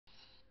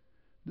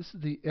This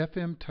is the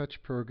FM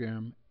Touch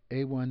program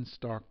A1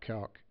 Stock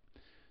Calc.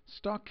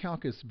 Stock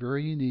Calc is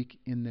very unique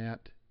in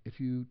that if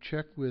you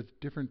check with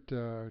different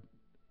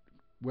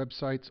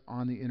websites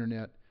on the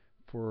internet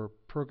for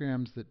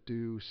programs that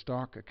do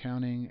stock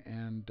accounting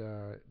and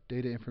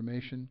data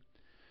information,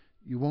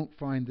 you won't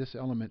find this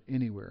element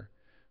anywhere.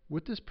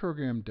 What this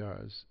program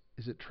does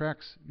is it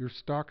tracks your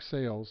stock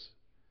sales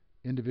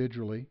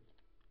individually.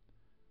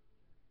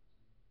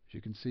 As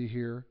you can see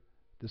here,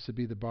 this would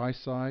be the buy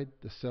side,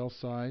 the sell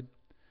side.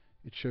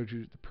 It shows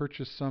you the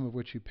purchase sum of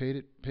which you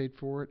paid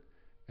for it,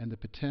 and the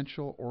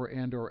potential or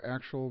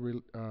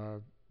actual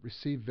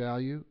received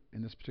value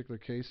in this particular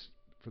case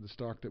for the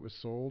stock that was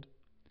sold.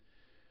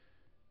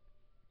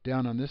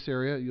 Down on this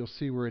area, you'll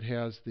see where it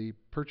has the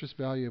purchase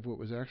value of what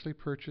was actually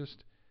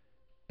purchased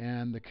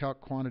and the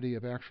calc quantity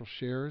of actual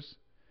shares.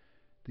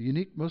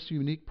 The most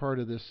unique part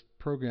of this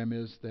program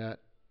is that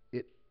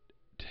it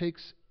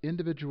takes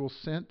individual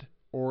cent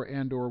or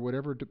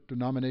whatever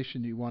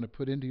denomination you want to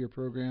put into your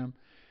program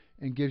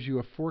and gives you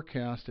a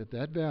forecast at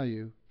that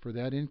value for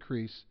that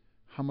increase,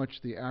 how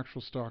much the actual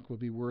stock will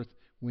be worth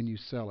when you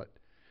sell it.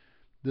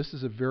 This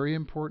is a very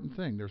important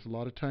thing. There's a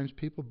lot of times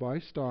people buy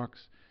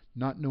stocks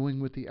not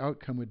knowing what the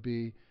outcome would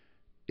be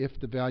if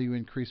the value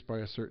increased by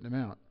a certain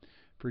amount.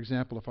 For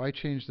example, if I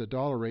change the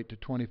dollar rate to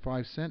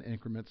 25-cent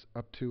increments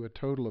up to a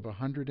total of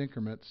 100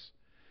 increments,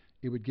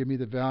 it would give me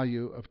the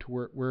value of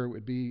where it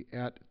would be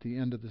at the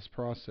end of this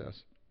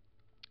process.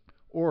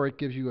 Or it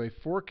gives you a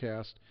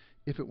forecast,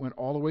 if it went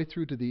all the way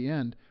through to the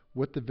end,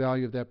 what the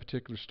value of that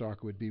particular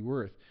stock would be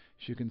worth.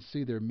 As you can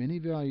see, there are many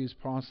values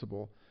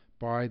possible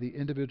by the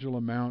individual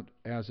amount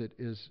as it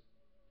is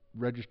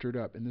registered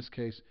up. In this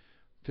case,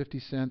 50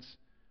 cents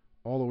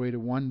all the way to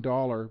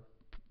 $1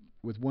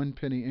 with 1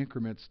 penny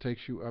increments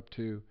takes you up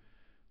to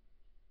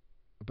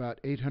about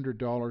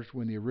 $800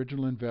 when the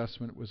original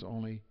investment was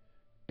only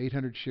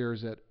 800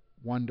 shares at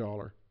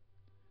 $1.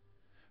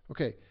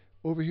 Okay,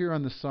 over here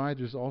on the side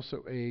there's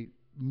also a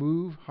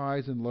move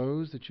highs and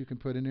lows that you can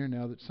put in here.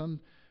 Now that some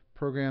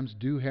programs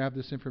do have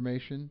this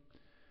information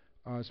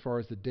as far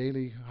as the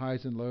daily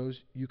highs and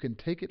lows, you can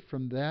take it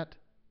from that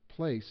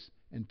place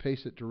and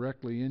paste it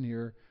directly in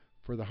here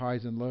for the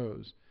highs and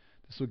lows.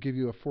 This will give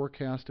you a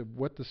forecast of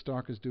what the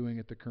stock is doing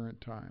at the current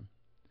time.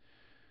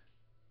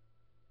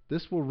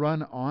 This will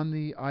run on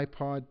the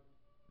iPod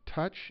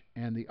Touch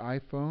and the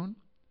iPhone.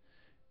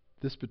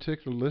 This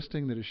particular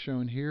listing that is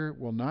shown here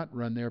will not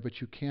run there, but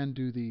you can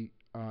do the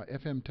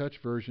FM Touch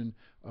version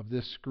of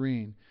this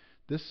screen.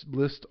 This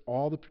lists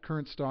all the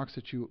current stocks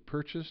that you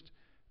purchased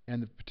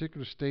and the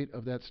particular state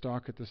of that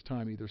stock at this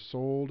time, either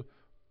sold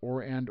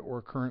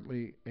or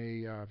currently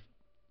a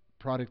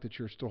product that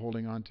you're still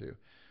holding on to.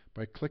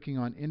 By clicking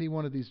on any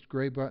one of these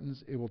gray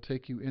buttons, it will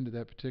take you into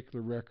that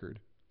particular record.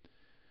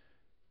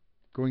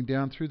 Going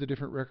down through the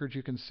different records,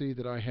 you can see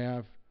that I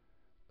have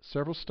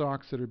several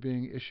stocks that are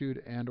being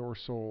issued and or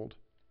sold.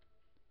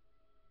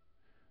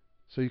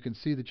 So you can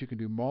see that you can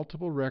do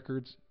multiple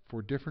records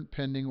for different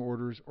pending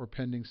orders or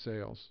pending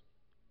sales.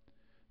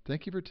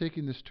 Thank you for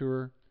taking this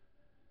tour.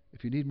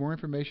 If you need more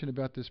information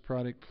about this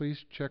product,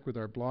 please check with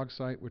our blog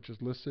site, which is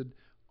listed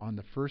on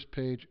the first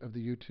page of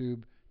the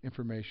YouTube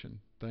information.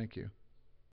 Thank you.